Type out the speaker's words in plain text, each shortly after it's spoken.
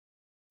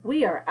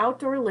We are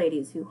outdoor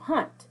ladies who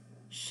hunt,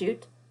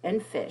 shoot,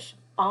 and fish,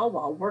 all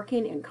while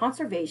working in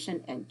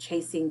conservation and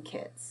chasing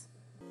kids.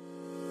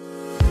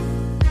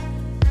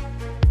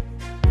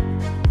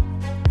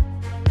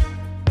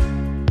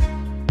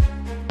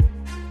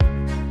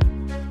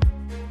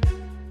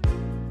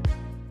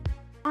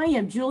 I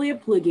am Julia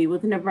Plugi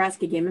with the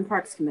Nebraska Game and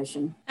Parks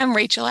Commission. I'm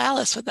Rachel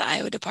Alice with the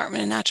Iowa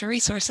Department of Natural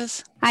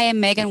Resources. I am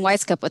Megan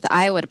Weiskup with the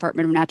Iowa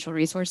Department of Natural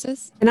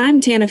Resources. And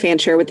I'm Tana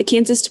Fancher with the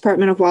Kansas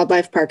Department of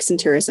Wildlife, Parks, and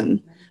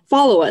Tourism.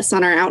 Follow us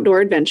on our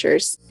outdoor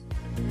adventures.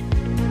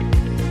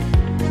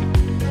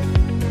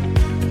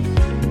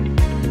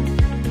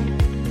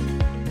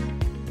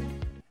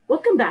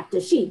 Welcome back to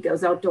She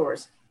Goes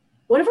Outdoors.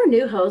 One of our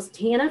new hosts,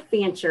 Tana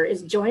Fancher,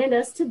 is joining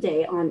us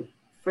today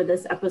for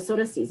this episode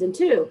of Season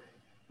 2.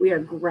 We are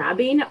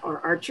grabbing our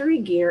archery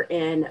gear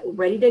and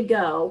ready to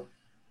go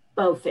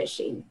bow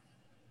fishing.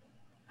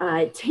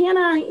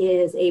 Tana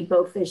is a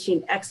bow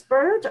fishing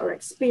expert or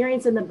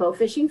experienced in the bow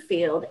fishing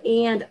field.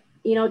 And,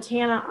 you know,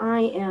 Tana,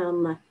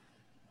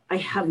 I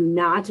have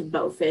not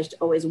bow fished,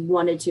 always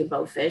wanted to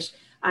bow fish.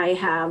 I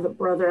have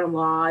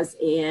brother-in-laws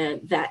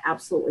and that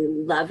absolutely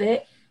love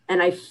it.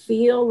 And I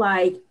feel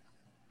like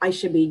I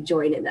should be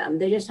joining them.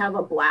 They just have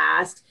a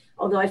blast.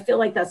 Although I feel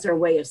like that's their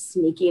way of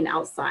sneaking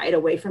outside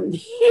away from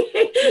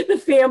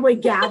the family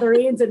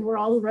gatherings, and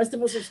the rest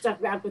of us are stuck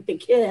back with the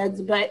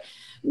kids. But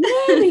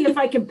maybe if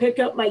I can pick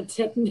up my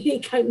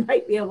technique, I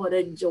might be able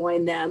to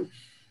join them.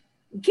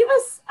 Give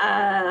us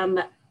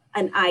an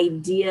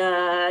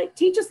idea.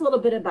 Teach us a little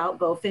bit about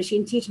bow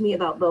fishing. Teach me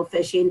about bow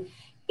fishing.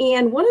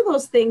 And one of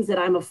those things that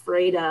I'm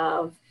afraid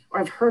of, or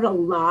I've heard a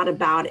lot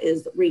about,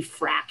 is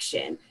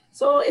refraction.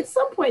 So at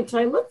some point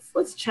in time,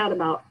 let's chat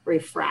about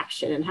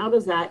refraction and how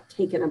does that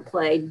take into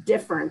play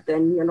different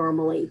than your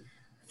normally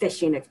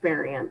fishing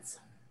experience?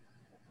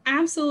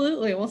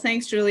 Absolutely. Well,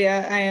 thanks,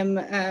 Julia. I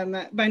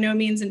am by no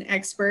means an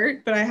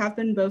expert, but I have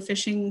been bow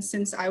fishing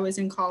since I was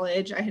in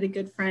college. I had a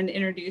good friend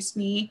introduce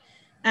me.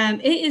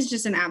 It is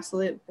just an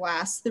absolute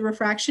blast. The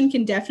refraction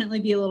can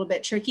definitely be a little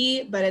bit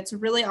tricky, but it's a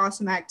really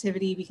awesome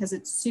activity because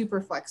it's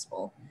super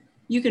flexible.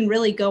 You can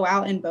really go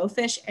out and bow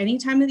fish any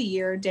time of the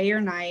year, day or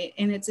night,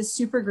 and it's a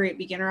super great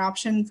beginner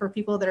option for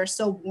people that are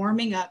still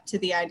warming up to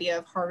the idea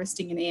of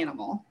harvesting an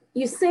animal.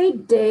 You say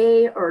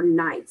day or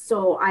night,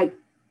 so I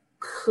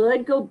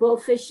could go bow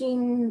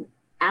fishing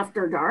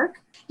after dark?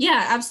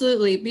 Yeah,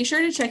 absolutely. Be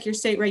sure to check your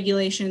state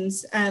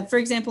regulations. For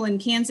example, in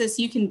Kansas,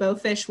 you can bow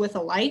fish with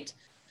a light.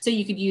 So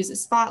you could use a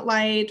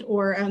spotlight,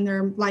 or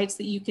there are lights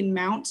that you can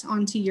mount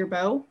onto your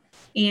bow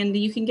and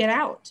you can get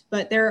out.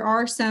 But there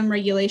are some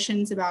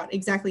regulations about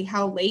exactly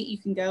how late you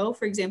can go.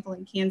 For example,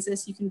 in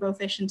Kansas, you can bow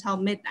fish until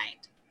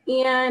midnight.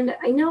 And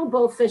I know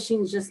bow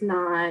fishing is just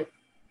not,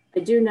 I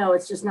do know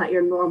it's just not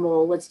your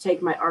normal, let's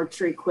take my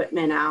archery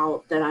equipment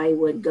out that I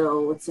would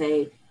go, let's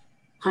say,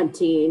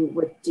 hunting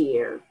with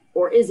deer.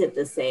 Or is it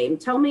the same?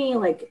 Tell me,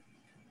 like,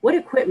 what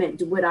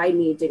equipment would I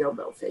need to go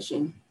bow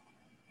fishing?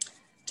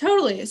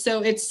 Totally.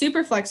 So it's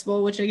super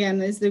flexible, which again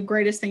is the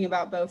greatest thing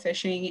about bow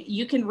fishing.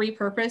 You can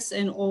repurpose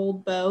an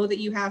old bow that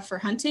you have for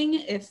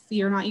hunting if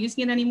you're not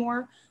using it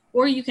anymore,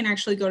 or you can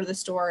actually go to the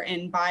store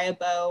and buy a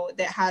bow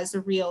that has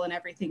a reel and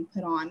everything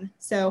put on.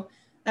 So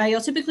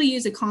you'll typically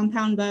use a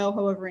compound bow.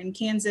 However, in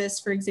Kansas,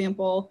 for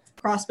example,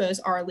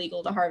 crossbows are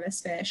illegal to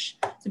harvest fish.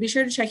 So be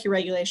sure to check your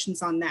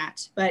regulations on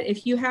that. But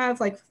if you have,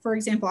 like, for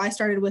example, I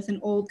started with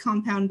an old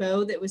compound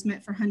bow that was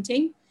meant for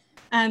hunting.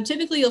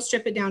 Typically, you'll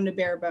strip it down to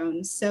bare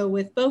bones. So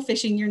with bow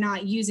fishing, you're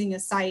not using a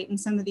sight and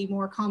some of the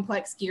more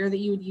complex gear that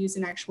you would use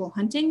in actual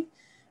hunting.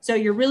 So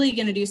you're really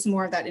going to do some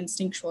more of that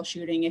instinctual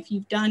shooting. If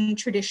you've done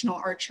traditional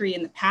archery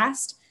in the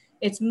past,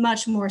 it's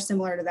much more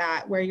similar to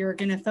that, where you're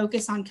going to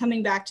focus on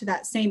coming back to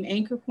that same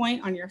anchor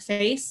point on your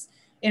face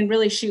and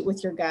really shoot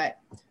with your gut.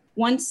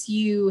 Once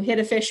you hit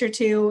a fish or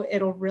two,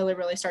 it'll really,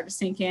 really start to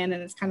sink in.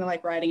 And it's kind of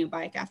like riding a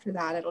bike after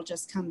that. It'll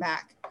just come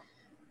back.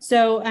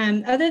 So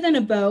other than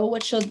a bow,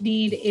 what you'll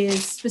need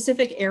is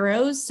specific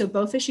arrows. So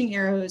bow fishing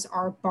arrows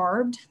are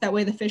barbed. That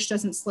way the fish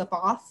doesn't slip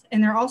off.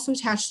 And they're also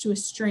attached to a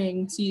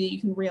string so that you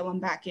can reel them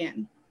back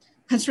in.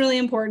 That's really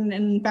important.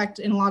 And in fact,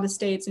 in a lot of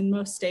states, in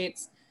most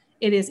states,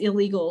 it is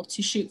illegal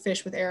to shoot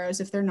fish with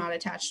arrows if they're not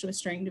attached to a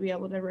string to be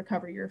able to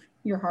recover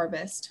your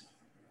harvest.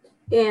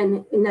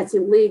 And that's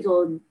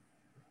illegal.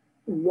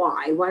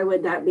 Why? Why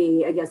would that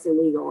be, I guess,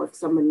 illegal if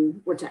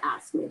someone were to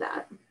ask me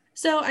that?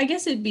 So I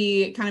guess it'd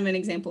be kind of an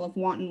example of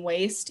wanton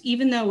waste.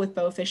 Even though with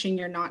bow fishing,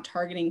 you're not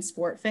targeting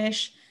sport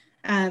fish,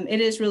 it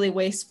is really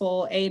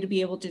wasteful, to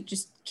be able to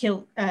just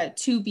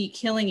be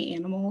killing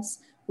animals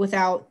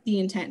without the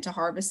intent to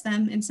harvest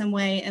them in some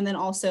way. And then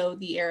also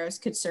the arrows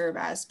could serve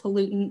as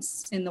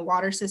pollutants in the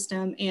water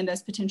system and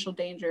as potential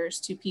dangers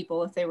to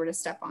people if they were to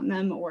step on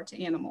them or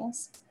to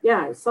animals.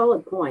 Yeah,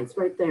 solid points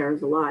right there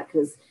is a lot,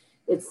 because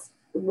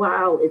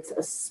while it's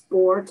a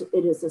sport,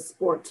 it is a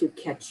sport to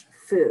catch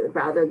food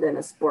rather than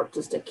a sport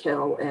just to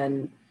kill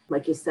and,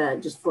 like you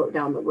said, just float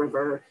down the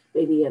river,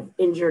 maybe have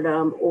injured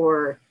them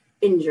or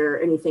injure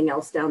anything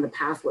else down the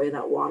pathway,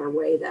 that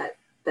waterway that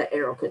the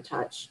arrow could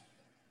touch.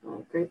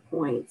 Great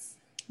points.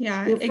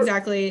 Yeah,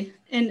 exactly.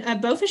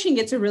 And bow fishing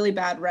gets a really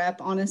bad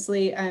rep,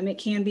 honestly. It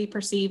can be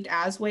perceived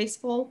as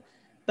wasteful,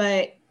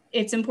 but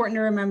it's important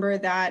to remember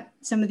that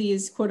some of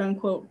these quote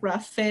unquote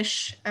rough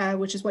fish,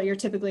 which is what you're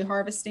typically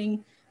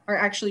harvesting, are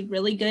actually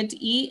really good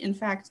to eat. In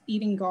fact,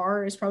 eating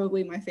gar is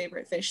probably my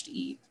favorite fish to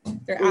eat.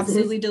 They're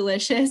absolutely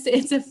delicious.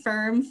 It's a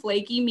firm,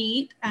 flaky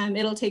meat.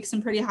 It'll take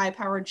some pretty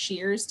high-powered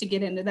shears to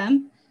get into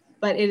them,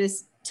 but it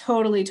is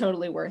totally,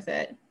 totally worth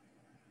it.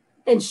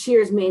 And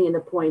shears meaning the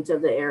point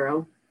of the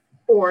arrow,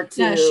 or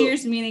to no,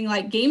 shears meaning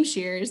like game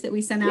shears that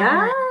we send out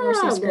in our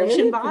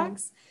subscription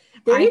box.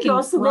 There you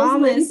go. So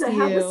those ladies that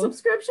have a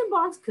subscription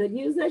box could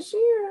use that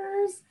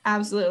shears.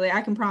 Absolutely.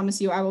 I can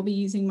promise you I will be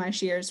using my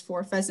shears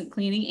for pheasant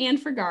cleaning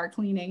and for gar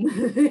cleaning.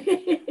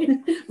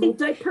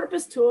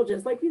 Multi-purpose tool,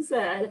 just like you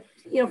said.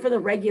 You know, for the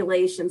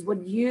regulations,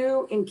 would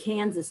you in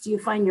Kansas, do you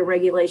find your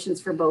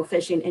regulations for bow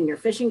fishing in your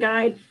fishing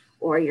guide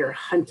or your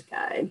hunt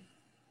guide?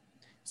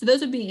 So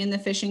those would be in the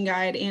fishing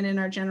guide and in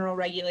our general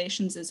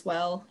regulations as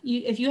well.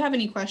 If you have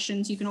any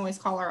questions, you can always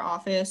call our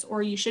office,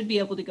 or you should be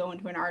able to go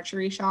into an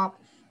archery shop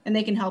and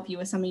they can help you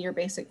with some of your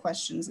basic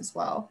questions as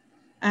well.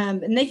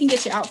 And they can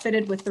get you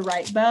outfitted with the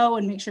right bow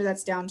and make sure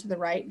that's down to the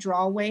right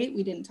draw weight.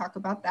 We didn't talk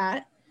about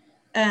that.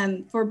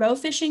 For bow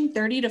fishing,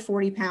 30 to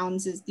 40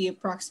 pounds is the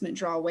approximate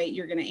draw weight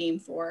you're going to aim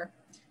for.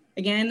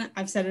 Again,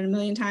 I've said it a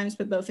million times,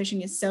 but bow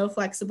fishing is so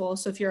flexible.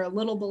 So if you're a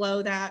little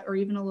below that or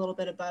even a little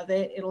bit above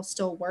it, it'll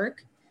still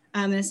work.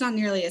 And it's not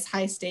nearly as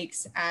high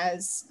stakes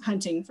as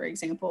hunting, for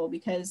example,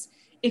 because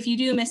if you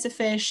do miss a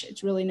fish,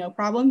 it's really no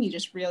problem. You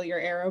just reel your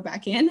arrow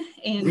back in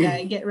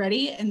and get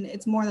ready. And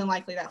it's more than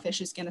likely that fish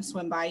is going to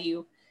swim by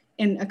you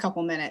in a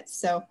couple minutes.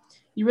 So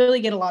you really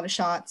get a lot of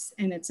shots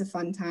and it's a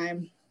fun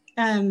time.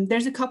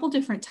 There's a couple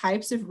different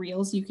types of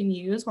reels you can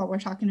use while we're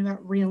talking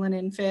about reeling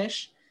in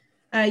fish.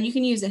 You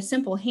can use a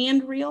simple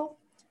hand reel,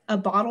 a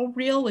bottle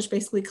reel, which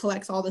basically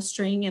collects all the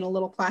string in a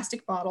little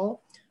plastic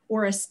bottle,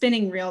 or a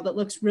spinning reel that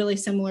looks really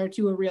similar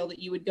to a reel that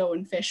you would go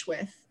and fish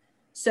with.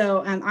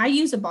 So I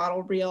use a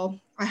bottle reel.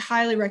 I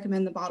highly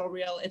recommend the bottle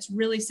reel. It's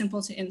really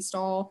simple to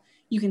install.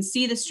 You can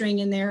see the string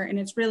in there and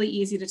it's really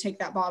easy to take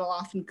that bottle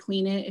off and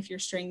clean it if your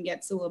string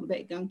gets a little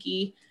bit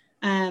gunky.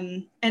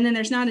 And then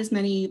there's not as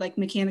many like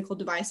mechanical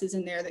devices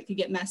in there that could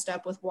get messed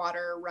up with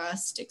water,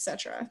 rust,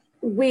 etc.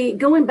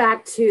 Going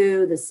back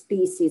to the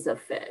species of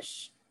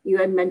fish, you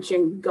had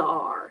mentioned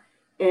gar.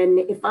 And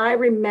if I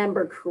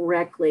remember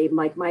correctly,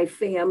 like my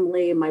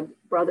family, my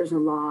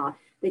brothers-in-law,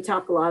 they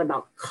talk a lot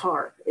about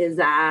carp. Is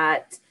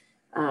that,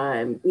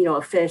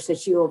 a fish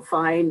that you will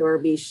find or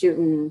be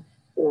shooting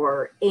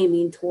or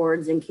aiming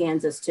towards in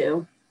Kansas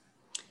too?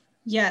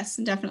 Yes,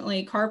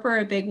 definitely. Carp are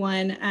a big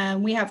one.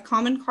 We have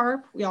common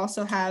carp. We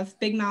also have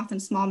big mouth and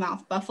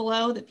smallmouth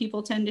buffalo that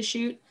people tend to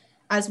shoot,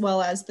 as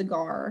well as the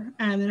gar.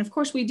 And of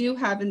course, we do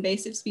have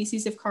invasive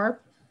species of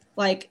carp,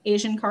 like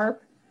Asian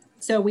carp.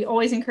 So we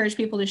always encourage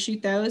people to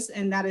shoot those.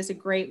 And that is a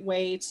great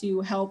way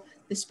to help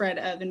the spread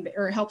of,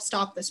 or help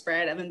stop the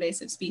spread of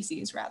invasive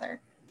species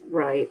rather.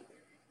 Right.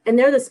 And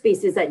they're the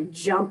species that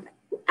jump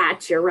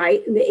at you,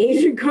 right? In the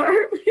Asian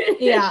carp.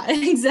 Yeah,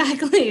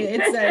 exactly.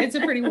 It's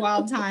a pretty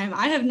wild time.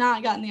 I have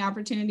not gotten the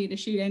opportunity to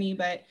shoot any,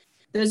 but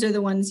those are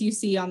the ones you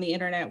see on the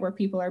internet where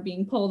people are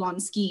being pulled on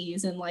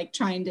skis and like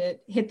trying to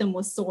hit them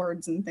with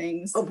swords and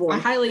things. Oh boy.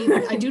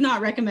 I do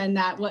not recommend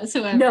that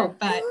whatsoever. No.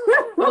 But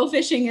bow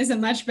fishing is a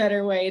much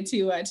better way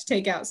to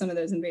take out some of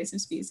those invasive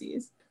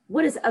species.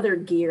 What is other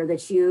gear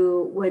that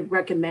you would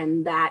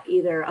recommend that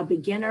either a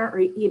beginner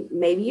or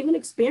maybe even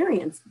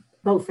experienced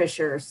bow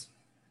fishers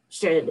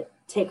should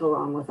take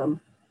along with them?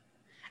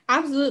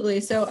 Absolutely.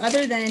 So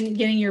other than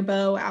getting your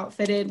bow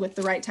outfitted with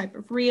the right type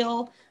of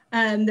reel,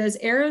 those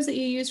arrows that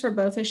you use for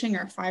bow fishing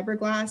are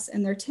fiberglass,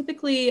 and they're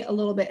typically a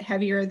little bit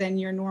heavier than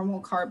your normal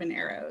carbon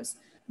arrows.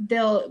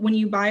 When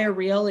you buy a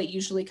reel, it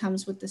usually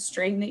comes with the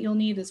string that you'll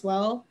need as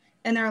well.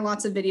 And there are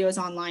lots of videos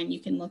online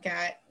you can look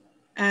at.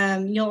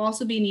 You'll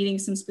also be needing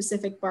some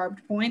specific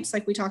barbed points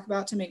like we talk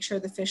about to make sure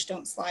the fish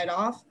don't slide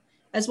off,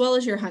 as well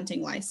as your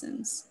hunting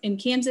license. In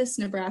Kansas,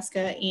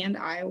 Nebraska, and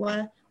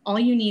Iowa, all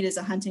you need is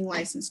a hunting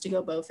license to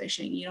go bow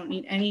fishing. You don't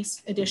need any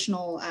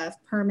additional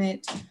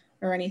permit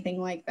or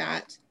anything like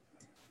that.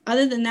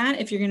 Other than that,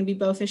 if you're going to be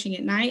bow fishing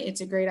at night,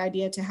 it's a great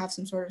idea to have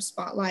some sort of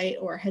spotlight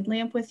or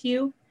headlamp with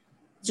you,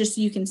 just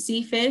so you can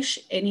see fish.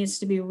 It needs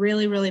to be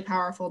really, really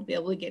powerful to be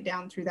able to get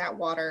down through that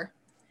water.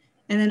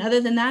 And then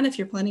other than that, if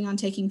you're planning on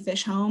taking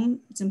fish home,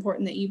 it's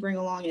important that you bring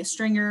along a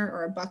stringer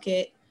or a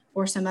bucket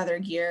or some other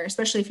gear,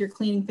 especially if you're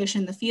cleaning fish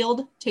in the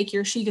field. Take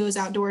your She Goes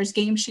Outdoors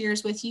game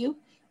shears with you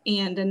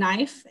and a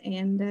knife,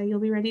 and you'll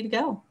be ready to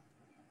go.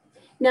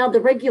 Now,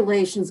 the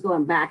regulations,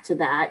 going back to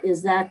that,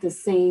 is that the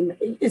same?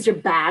 Is your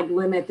bag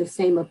limit the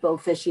same with bow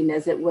fishing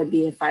as it would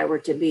be if I were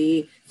to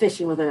be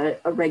fishing with a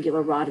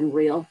regular rod and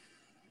reel?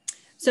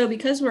 So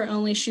because we're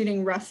only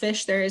shooting rough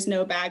fish, there is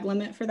no bag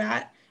limit for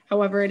that.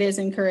 However, it is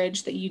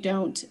encouraged that you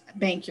don't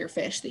bank your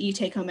fish, that you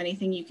take home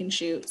anything you can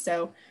shoot.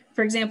 So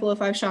for example,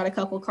 if I've shot a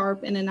couple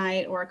carp in a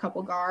night or a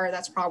couple gar,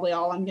 that's probably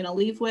all I'm going to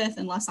leave with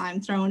unless I'm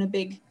throwing a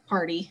big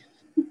party.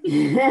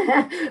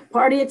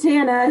 Party at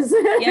Tana's.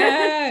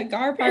 Yeah,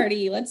 gar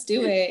party. Let's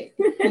do it.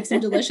 Make some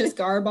delicious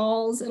gar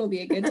balls. It'll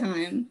be a good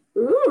time.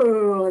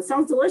 Ooh, it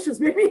sounds delicious.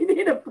 Maybe you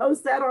need to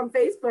post that on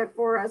Facebook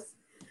for us.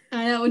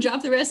 I know.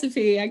 Drop the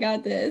recipe. I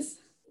got this.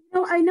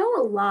 I know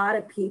a lot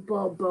of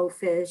people bow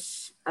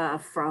fish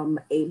from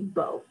a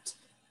boat.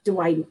 Do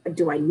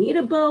I need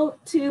a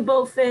boat to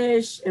bow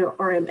fish,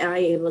 or am I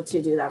able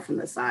to do that from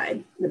the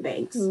side, the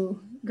banks? Ooh,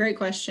 great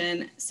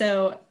question.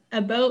 So a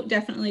boat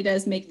definitely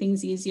does make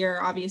things easier.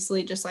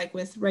 Obviously, just like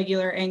with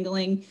regular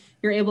angling,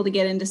 you're able to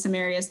get into some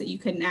areas that you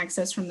couldn't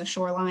access from the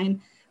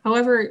shoreline.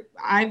 However,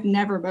 I've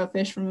never bow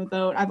fished from a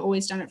boat. I've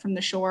always done it from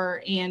the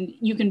shore, and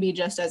you can be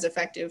just as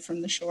effective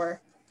from the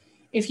shore.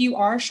 If you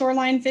are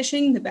shoreline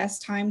fishing, the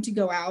best time to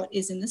go out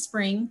is in the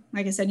spring.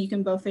 Like I said, you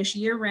can bow fish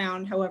year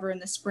round. However, in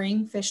the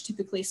spring, fish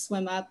typically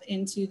swim up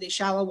into the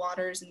shallow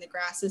waters and the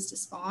grasses to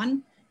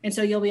spawn. And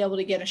so you'll be able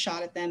to get a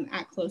shot at them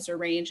at closer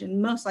range and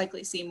most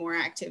likely see more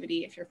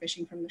activity if you're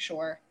fishing from the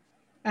shore.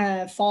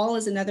 Fall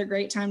is another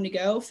great time to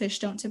go. Fish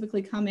don't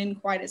typically come in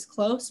quite as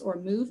close or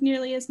move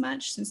nearly as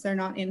much since they're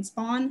not in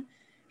spawn.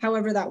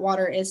 However, that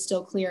water is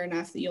still clear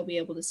enough that you'll be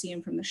able to see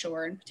them from the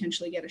shore and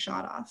potentially get a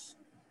shot off.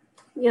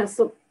 Yeah,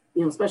 so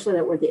especially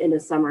that we're at the end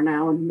of summer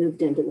now and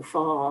moved into the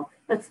fall,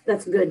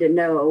 that's good to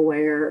know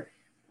where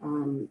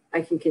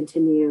I can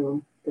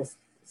continue this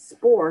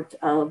sport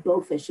of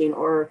bow fishing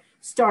or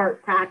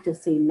start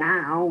practicing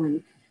now.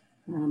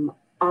 And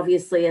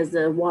obviously, as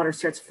the water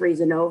starts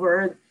freezing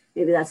over,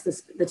 maybe that's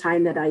the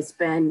time that I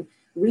spend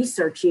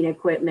researching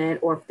equipment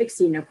or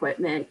fixing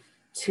equipment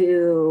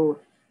to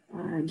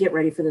get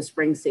ready for the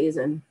spring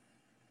season.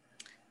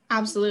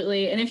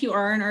 Absolutely. And if you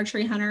are an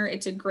archery hunter,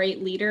 it's a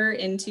great leader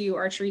into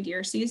archery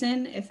deer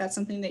season, if that's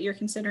something that you're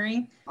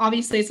considering.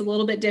 Obviously, it's a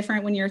little bit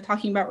different when you're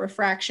talking about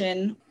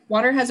refraction.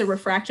 Water has a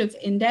refractive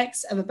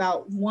index of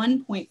about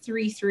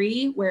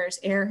 1.33, whereas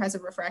air has a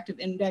refractive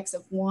index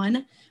of 1.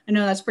 I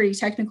know that's pretty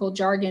technical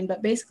jargon,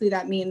 but basically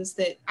that means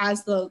that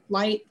as the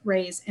light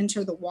rays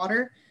enter the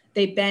water,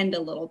 they bend a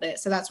little bit.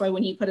 So that's why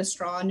when you put a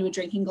straw into a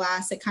drinking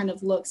glass, it kind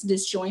of looks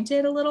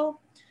disjointed a little.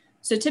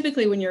 So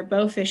typically when you're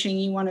bow fishing,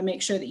 you want to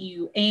make sure that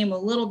you aim a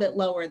little bit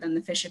lower than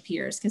the fish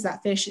appears, because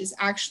that fish is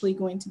actually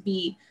going to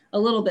be a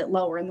little bit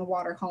lower in the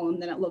water column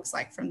than it looks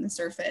like from the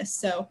surface.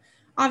 So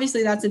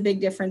obviously that's a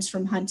big difference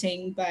from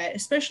hunting, but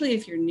especially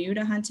if you're new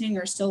to hunting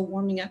or still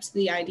warming up to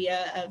the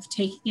idea of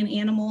taking an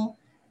animal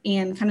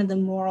and kind of the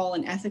moral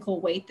and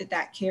ethical weight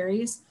that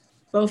carries,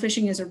 bow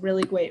fishing is a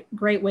really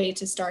great way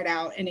to start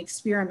out and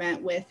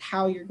experiment with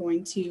how you're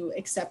going to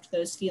accept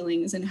those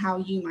feelings and how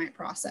you might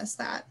process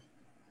that.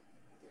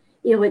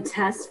 A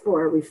test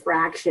for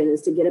refraction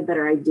is to get a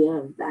better idea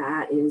of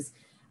that is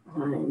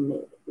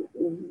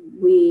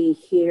we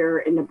here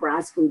in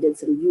Nebraska, we did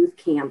some youth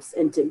camps,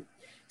 and to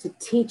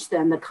teach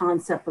them the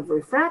concept of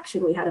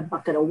refraction, we had a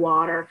bucket of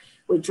water.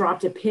 We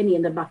dropped a penny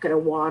in the bucket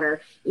of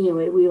water.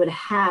 We would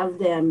have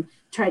them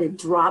try to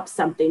drop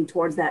something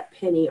towards that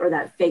penny or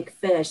that fake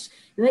fish.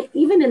 And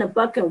even in a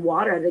bucket of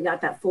water, they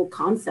got that full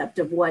concept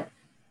of what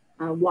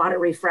water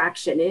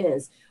refraction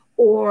is.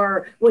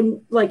 Or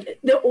when, like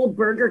the old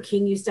Burger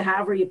King used to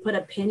have, where you put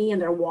a penny in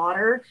their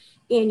water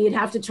and you'd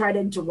have to try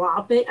to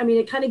drop it. I mean,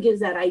 it kind of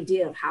gives that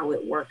idea of how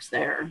it works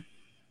there.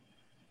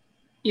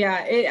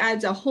 Yeah, it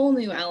adds a whole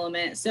new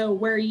element. So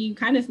where you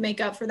kind of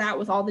make up for that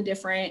with all the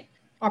different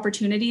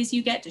opportunities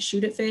you get to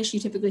shoot at fish,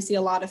 you typically see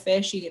a lot of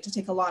fish, you get to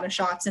take a lot of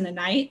shots in a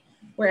night,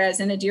 whereas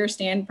in a deer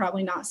stand,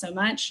 probably not so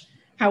much.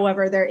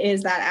 However, there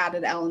is that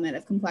added element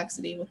of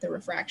complexity with the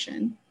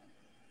refraction.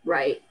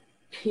 Right.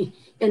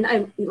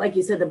 And like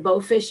you said, the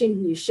bow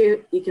fishing, you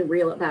shoot, you can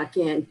reel it back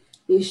in.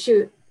 You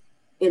shoot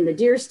in the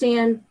deer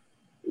stand,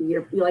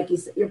 you're like you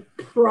said, you're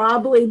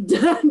probably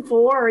done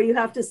for, or you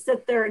have to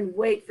sit there and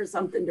wait for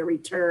something to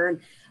return.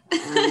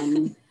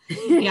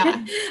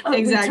 Yeah,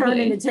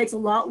 exactly. And it takes a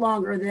lot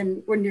longer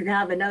than when you're gonna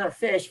have another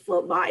fish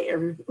float by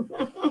you.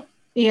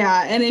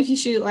 Yeah, and if you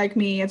shoot like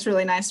me, it's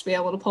really nice to be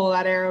able to pull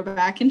that arrow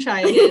back and try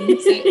again and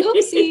say,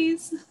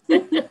 oopsies.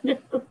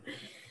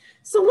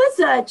 So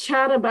let's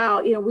chat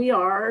about, we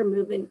are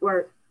moving,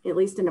 or at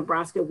least in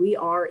Nebraska, we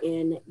are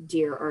in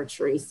deer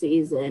archery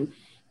season.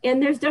 And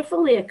there's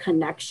definitely a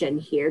connection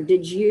here.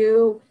 Did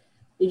you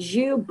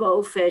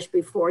bow fish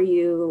before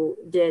you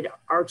did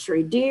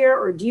archery deer,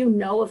 or do you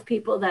know of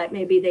people that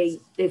maybe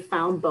they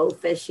found bow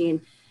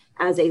fishing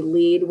as a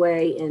lead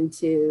way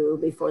into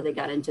before they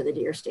got into the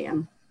deer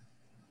stand?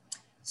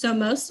 So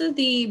most of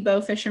the bow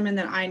fishermen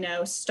that I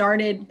know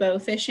started bow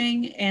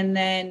fishing and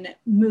then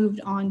moved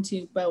on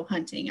to bow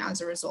hunting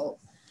as a result.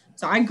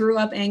 So I grew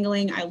up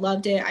angling. I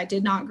loved it. I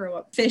did not grow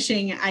up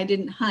fishing. I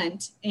didn't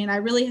hunt. And I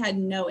really had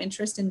no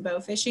interest in bow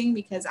fishing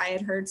because I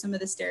had heard some of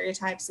the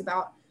stereotypes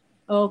about,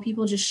 oh,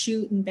 people just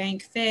shoot and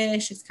bank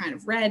fish. It's kind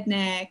of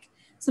redneck,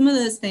 some of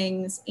those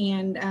things.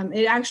 And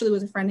it actually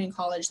was a friend in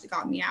college that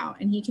got me out,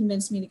 and he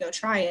convinced me to go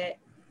try it.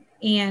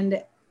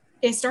 And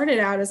it started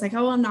out as like,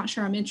 oh, I'm not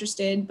sure I'm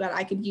interested, but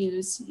I could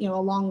use, a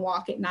long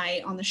walk at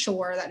night on the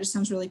shore. That just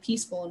sounds really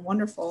peaceful and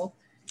wonderful.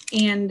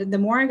 And the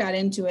more I got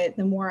into it,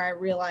 the more I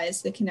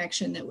realized the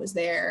connection that was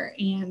there,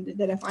 and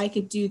that if I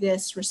could do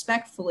this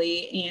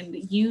respectfully and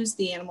use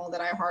the animal that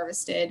I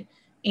harvested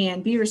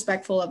and be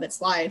respectful of its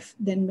life,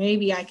 then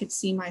maybe I could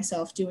see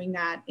myself doing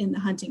that in the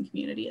hunting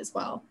community as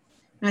well.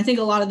 And I think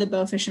a lot of the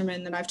bow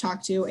fishermen that I've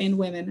talked to, and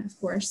women, of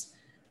course,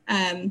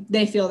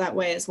 they feel that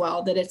way as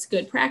well, that it's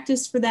good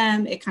practice for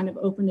them. It kind of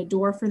opened a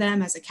door for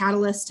them as a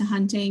catalyst to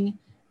hunting,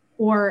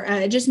 or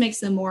it just makes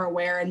them more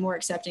aware and more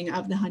accepting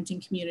of the hunting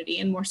community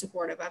and more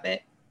supportive of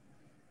it.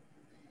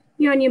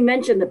 You know, and you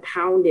mentioned the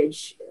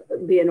poundage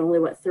being only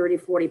 30,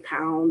 40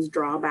 pounds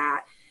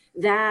drawback.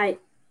 That,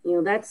 you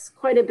know, that's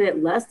quite a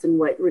bit less than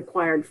what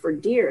required for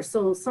deer.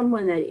 So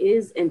someone that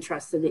is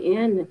interested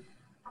in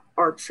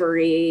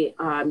archery,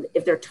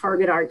 if they're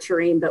target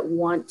archery, but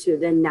want to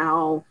then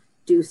now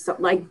do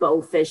something like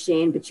bow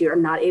fishing, but you're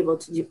not able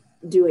to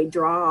do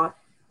a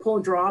pull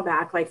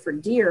drawback like for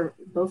deer,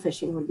 bow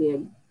fishing would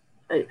be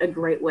a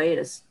great way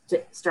to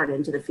start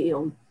into the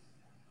field.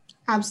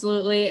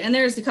 Absolutely. And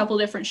there's a couple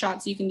different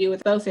shots you can do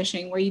with bow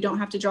fishing where you don't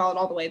have to draw it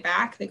all the way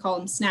back. They call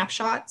them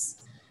snapshots.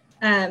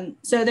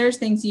 So there's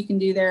things you can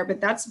do there,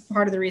 but that's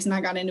part of the reason I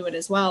got into it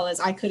as well,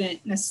 is I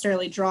couldn't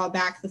necessarily draw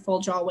back the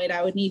full draw weight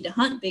I would need to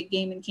hunt big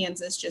game in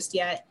Kansas just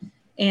yet.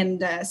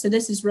 And so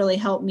this has really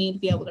helped me to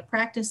be able to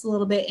practice a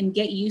little bit and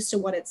get used to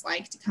what it's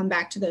like to come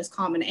back to those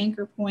common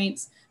anchor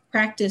points,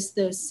 practice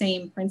those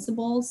same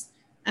principles,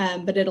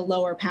 but at a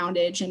lower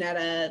poundage and at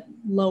a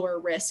lower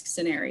risk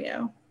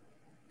scenario.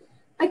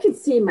 I could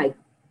see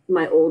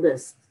my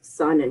oldest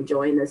son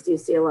enjoying this. Do you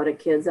see a lot of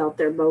kids out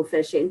there bow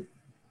fishing?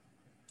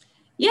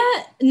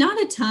 Yeah,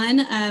 not a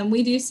ton.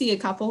 We do see a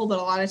couple, but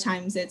a lot of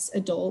times it's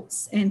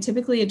adults, and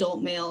typically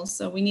adult males.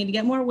 So we need to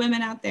get more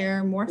women out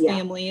there, more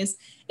families.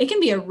 It can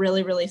be a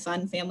really, really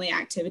fun family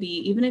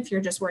activity, even if you're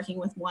just working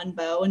with one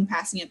bow and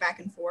passing it back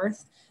and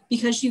forth,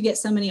 because you get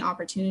so many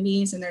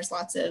opportunities, and there's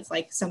lots of,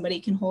 like, somebody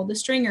can hold the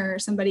stringer,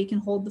 somebody can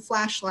hold the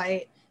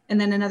flashlight,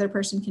 and then another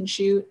person can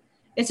shoot.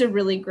 It's a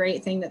really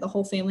great thing that the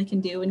whole family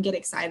can do and get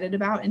excited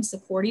about and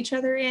support each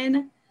other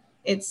in.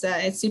 It's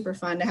super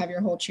fun to have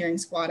your whole cheering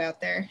squad out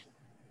there.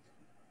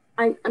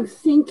 I'm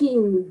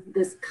thinking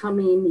this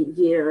coming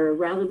year,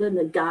 rather than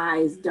the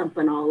guys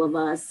dumping all of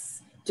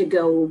us to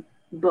go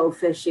bow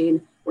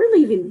fishing, we're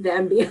leaving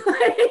them behind.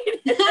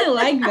 I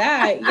like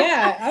that.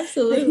 Yeah,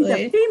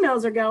 absolutely. The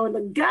females are going,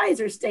 the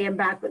guys are staying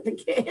back with the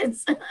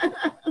kids.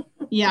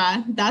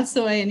 Yeah, that's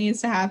the way it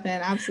needs to happen.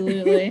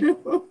 Absolutely.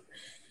 Well,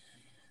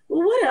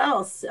 what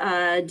else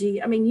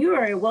you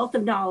are a wealth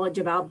of knowledge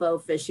about bow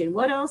fishing.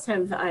 What else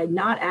have I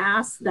not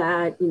asked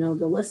that, the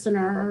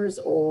listeners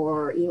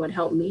or you would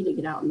help me to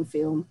get out in the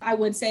field? I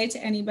would say to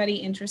anybody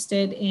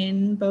interested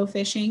in bow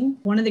fishing,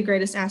 one of the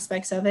greatest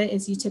aspects of it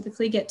is you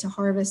typically get to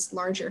harvest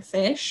larger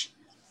fish.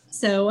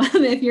 So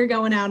if you're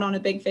going out on a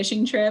big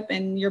fishing trip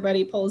and your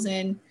buddy pulls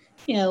in,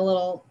 a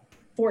little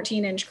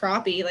 14-inch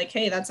crappie, like,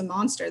 hey, that's a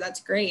monster.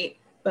 That's great.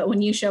 But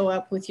when you show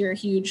up with your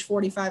huge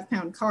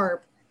 45-pound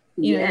carp,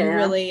 you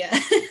really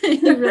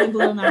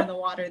blew them out of the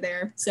water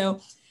there.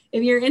 So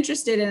if you're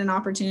interested in an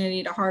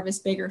opportunity to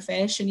harvest bigger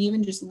fish and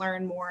even just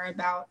learn more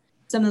about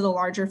some of the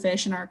larger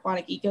fish in our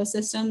aquatic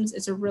ecosystems,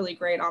 it's a really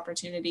great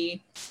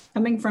opportunity.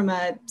 Coming from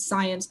a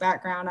science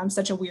background, I'm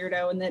such a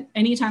weirdo, and that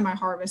anytime I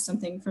harvest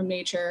something from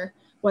nature,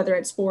 whether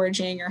it's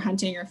foraging or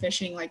hunting or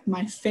fishing, like,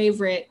 my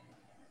favorite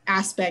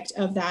aspect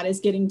of that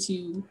is getting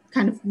to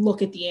kind of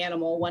look at the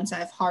animal once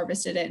I've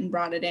harvested it and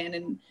brought it in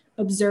and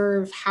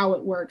observe how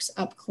it works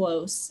up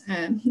close.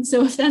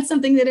 So if that's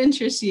something that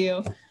interests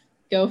you,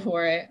 go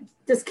for it.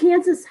 Does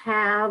Kansas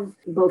have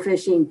bow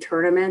fishing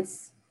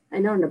tournaments? I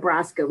know in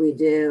Nebraska we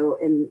do,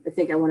 and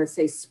I want to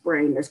say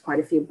spring, there's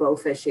quite a few bow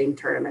fishing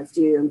tournaments.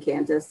 Do you in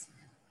Kansas?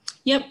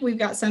 Yep, we've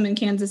got some in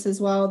Kansas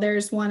as well.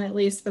 There's one, at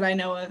least, that I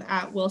know of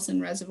at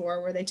Wilson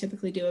Reservoir, where they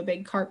typically do a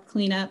big carp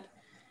cleanup.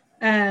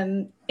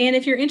 And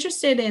if you're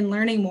interested in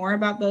learning more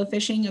about bow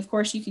fishing, of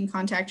course, you can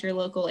contact your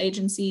local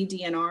agency,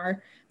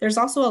 DNR. There's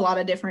also a lot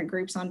of different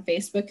groups on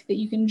Facebook that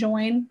you can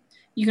join.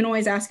 You can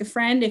always ask a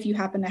friend if you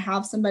happen to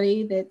have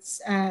somebody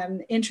that's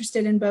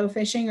interested in bow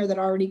fishing or that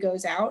already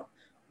goes out.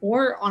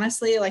 Or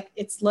honestly, like,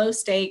 it's low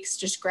stakes.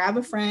 Just grab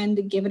a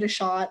friend, give it a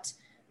shot,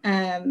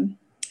 and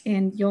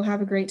you'll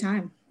have a great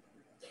time.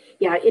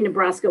 Yeah, in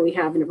Nebraska, we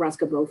have a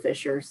Nebraska Bow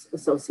Fishers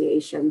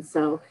Association.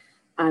 So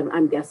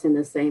I'm guessing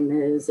the same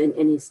as in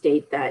any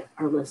state that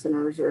our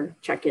listeners are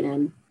checking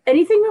in.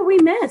 Anything that we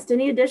missed?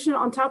 Any additional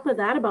on top of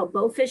that about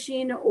bow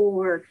fishing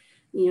or,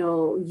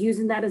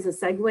 using that as a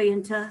segue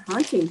into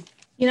hunting?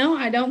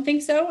 I don't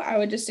think so. I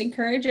would just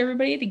encourage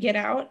everybody to get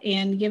out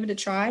and give it a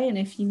try. And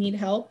if you need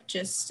help,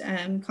 just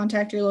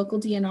contact your local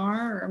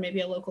DNR or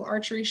maybe a local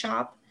archery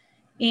shop.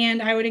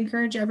 And I would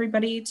encourage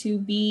everybody to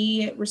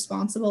be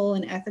responsible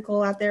and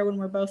ethical out there when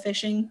we're bow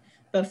fishing.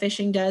 Bow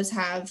fishing does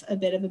have a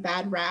bit of a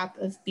bad rap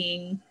of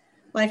being,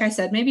 like I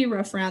said, maybe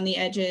rough around the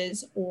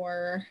edges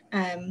or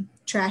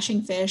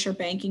trashing fish or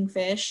banking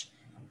fish.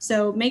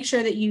 So make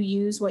sure that you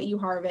use what you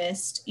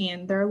harvest.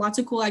 And there are lots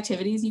of cool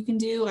activities you can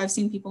do. I've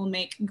seen people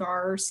make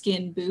gar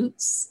skin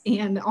boots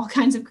and all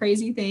kinds of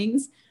crazy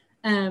things.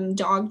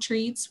 dog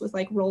treats with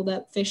like rolled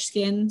up fish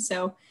skin.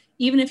 So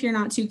even if you're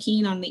not too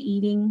keen on the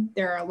eating,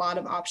 there are a lot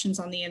of options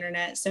on the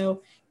internet.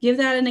 So give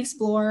that an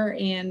explore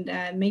and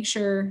make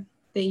sure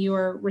that you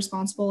are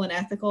responsible and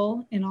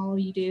ethical in all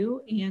you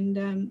do.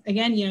 And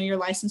again, your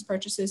license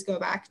purchases go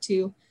back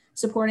to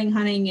supporting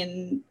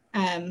hunting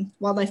and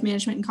wildlife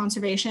management and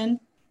conservation.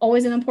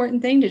 Always an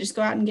important thing to just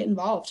go out and get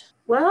involved.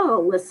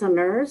 Well,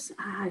 listeners,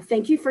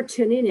 thank you for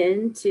tuning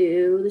in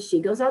to the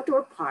She Goes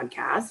Outdoor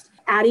podcast.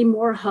 Adding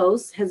more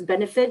hosts has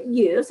benefited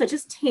you, such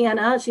as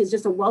Tana. She's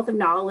just a wealth of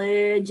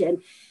knowledge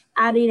and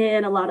adding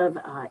in a lot of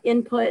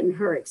input and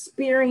her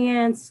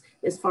experience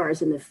as far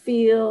as in the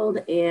field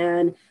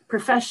and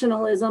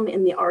professionalism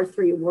in the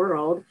R3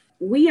 world.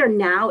 We are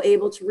now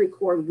able to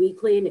record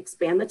weekly and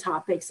expand the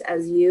topics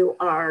as you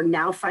are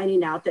now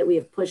finding out that we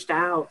have pushed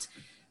out,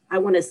 I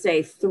want to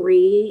say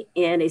 3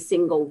 in a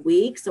single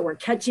week. So we're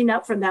catching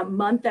up from that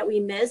month that we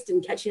missed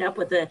and catching up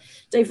with the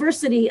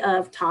diversity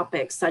of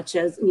topics such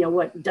as,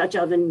 what Dutch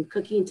oven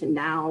cooking to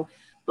now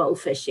bow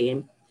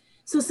fishing.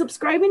 So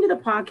subscribing to the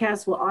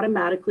podcast will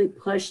automatically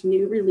push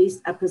new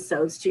release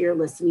episodes to your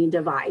listening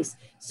device.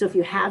 So if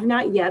you have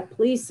not yet,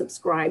 please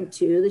subscribe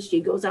to the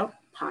She Goes Out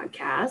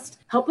podcast.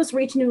 Help us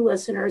reach new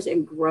listeners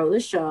and grow the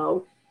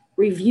show.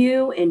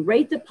 Review and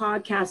rate the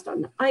podcast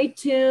on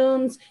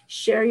iTunes.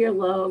 Share your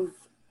love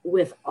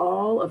with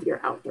all of your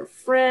outdoor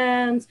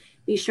friends.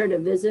 Be sure to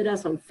visit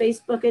us on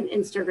Facebook and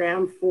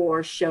Instagram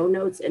for show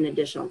notes and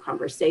additional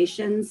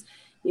conversations.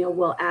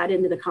 We'll add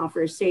into the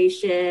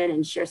conversation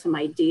and share some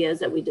ideas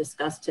that we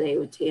discussed today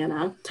with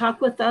Tana. Talk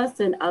with us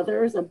and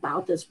others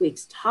about this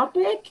week's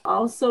topic.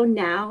 Also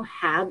now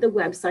have the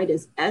website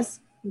is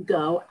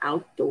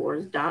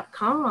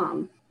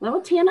sgooutdoors.com.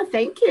 Well, Tana,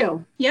 thank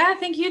you. Yeah,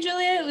 thank you,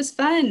 Julia. It was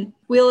fun.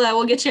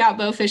 We'll get you out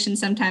bow fishing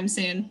sometime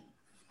soon.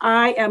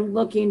 I am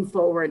looking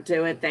forward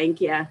to it. Thank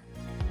you.